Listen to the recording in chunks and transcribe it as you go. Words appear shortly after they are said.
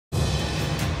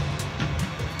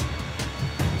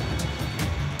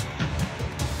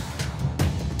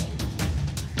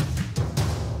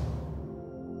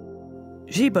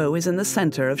Zibo is in the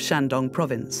centre of Shandong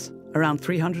Province, around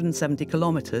 370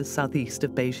 kilometres southeast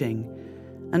of Beijing,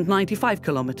 and 95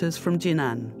 kilometres from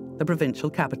Jinan, the provincial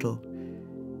capital.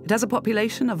 It has a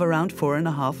population of around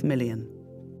 4.5 million.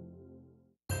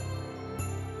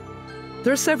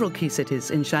 There are several key cities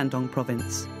in Shandong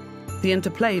Province. The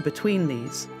interplay between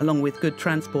these, along with good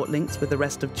transport links with the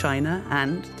rest of China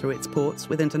and, through its ports,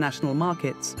 with international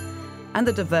markets, and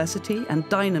the diversity and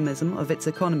dynamism of its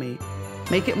economy,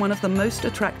 make it one of the most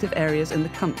attractive areas in the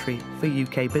country for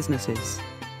UK businesses.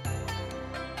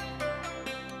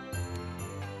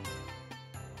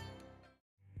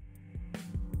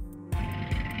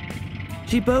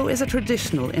 Zibo is a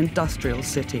traditional industrial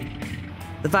city.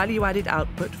 The value-added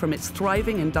output from its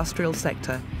thriving industrial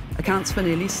sector accounts for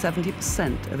nearly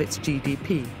 70% of its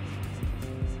GDP.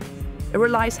 It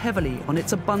relies heavily on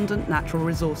its abundant natural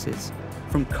resources.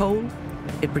 From coal,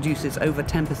 it produces over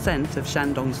 10% of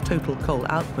Shandong's total coal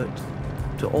output,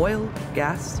 to oil,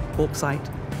 gas, bauxite,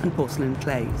 and porcelain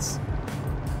clays.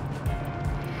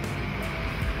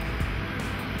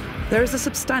 There is a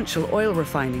substantial oil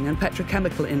refining and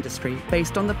petrochemical industry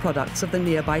based on the products of the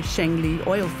nearby Shengli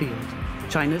oil field,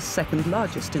 China's second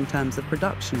largest in terms of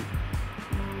production.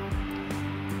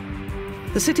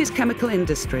 The city's chemical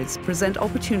industries present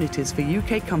opportunities for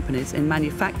UK companies in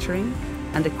manufacturing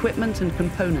and equipment and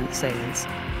component sales,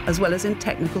 as well as in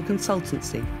technical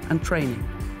consultancy and training.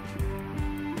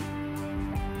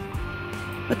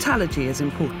 Metallurgy is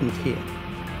important here.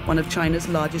 One of China's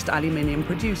largest aluminium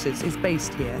producers is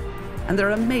based here, and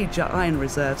there are major iron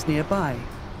reserves nearby.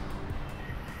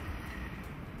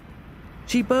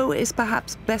 Zibo is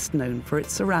perhaps best known for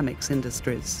its ceramics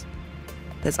industries.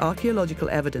 There's archaeological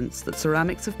evidence that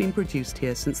ceramics have been produced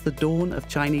here since the dawn of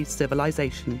Chinese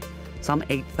civilization, some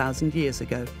 8,000 years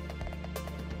ago.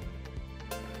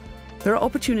 There are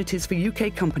opportunities for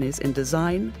UK companies in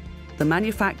design, the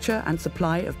manufacture and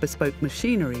supply of bespoke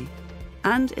machinery,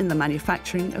 and in the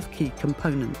manufacturing of key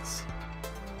components.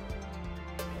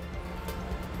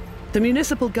 The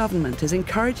municipal government is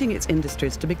encouraging its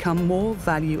industries to become more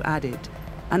value-added,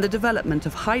 and the development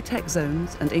of high-tech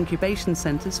zones and incubation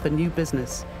centres for new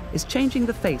business is changing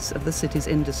the face of the city's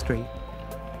industry.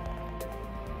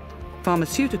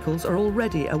 Pharmaceuticals are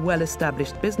already a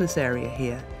well-established business area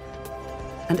here,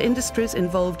 and industries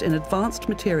involved in advanced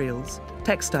materials,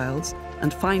 textiles,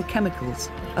 and fine chemicals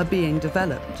are being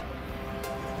developed.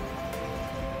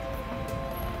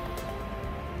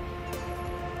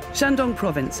 Shandong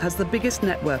Province has the biggest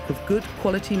network of good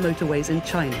quality motorways in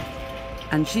China,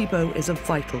 and Zibo is a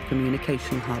vital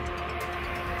communication hub.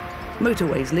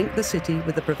 Motorways link the city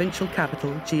with the provincial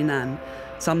capital, Jinan,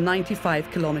 some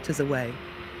 95 kilometres away,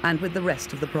 and with the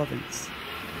rest of the province.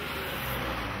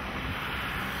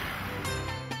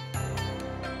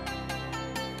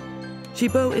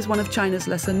 Zibo is one of China's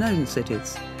lesser-known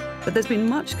cities, but there's been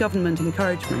much government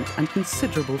encouragement and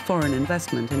considerable foreign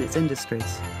investment in its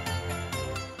industries.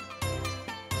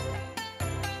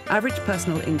 Average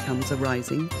personal incomes are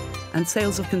rising, and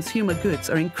sales of consumer goods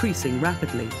are increasing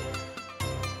rapidly.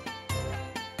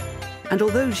 And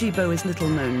although Zibo is little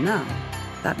known now,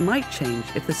 that might change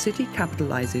if the city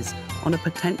capitalizes on a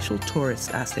potential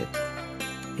tourist asset.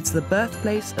 It's the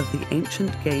birthplace of the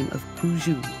ancient game of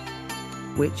Guzhou,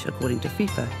 which, according to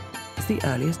FIFA, is the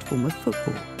earliest form of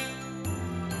football.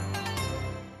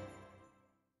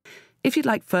 If you'd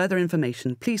like further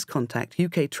information, please contact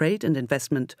UK Trade and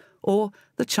Investment or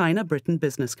the China-Britain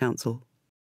Business Council.